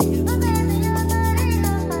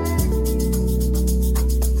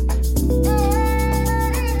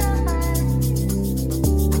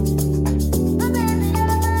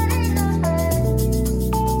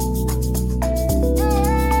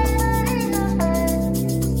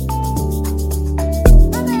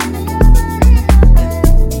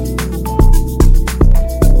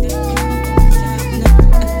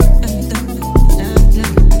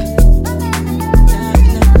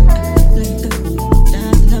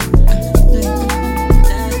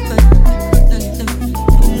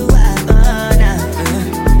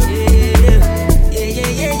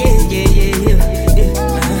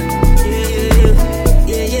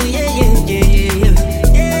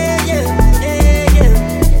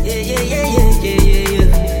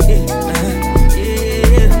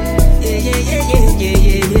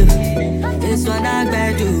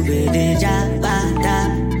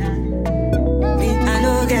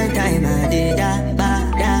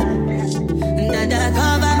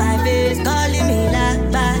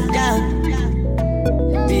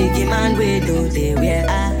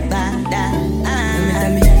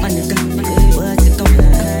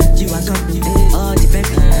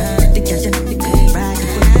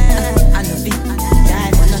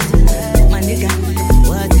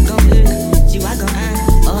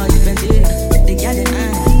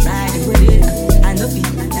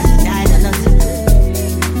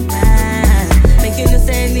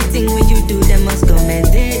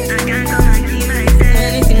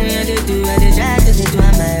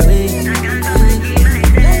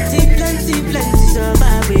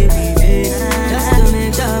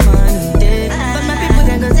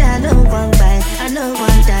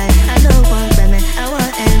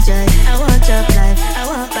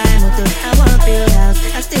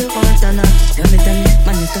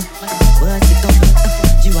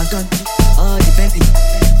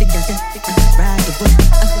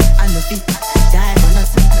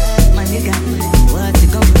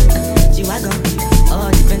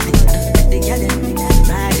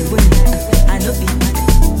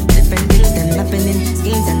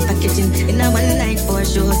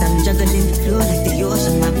juggling, flow like the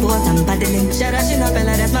ocean, my boat, I'm paddling. Shout out, she no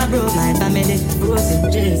fella, that's my bro, my family, frozen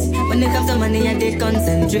dreams. When it comes to money, I did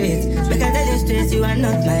concentrate. Because I tell you straight, you are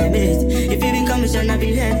not my mate. If you be commission, I'll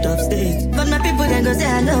be head of state. But my people, they go say,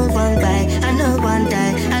 I know one buy, I know one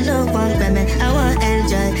die, I know one payment. I want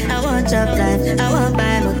enjoy, I want job life, I want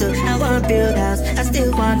buy motor, I want build house, I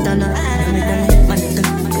still want to know.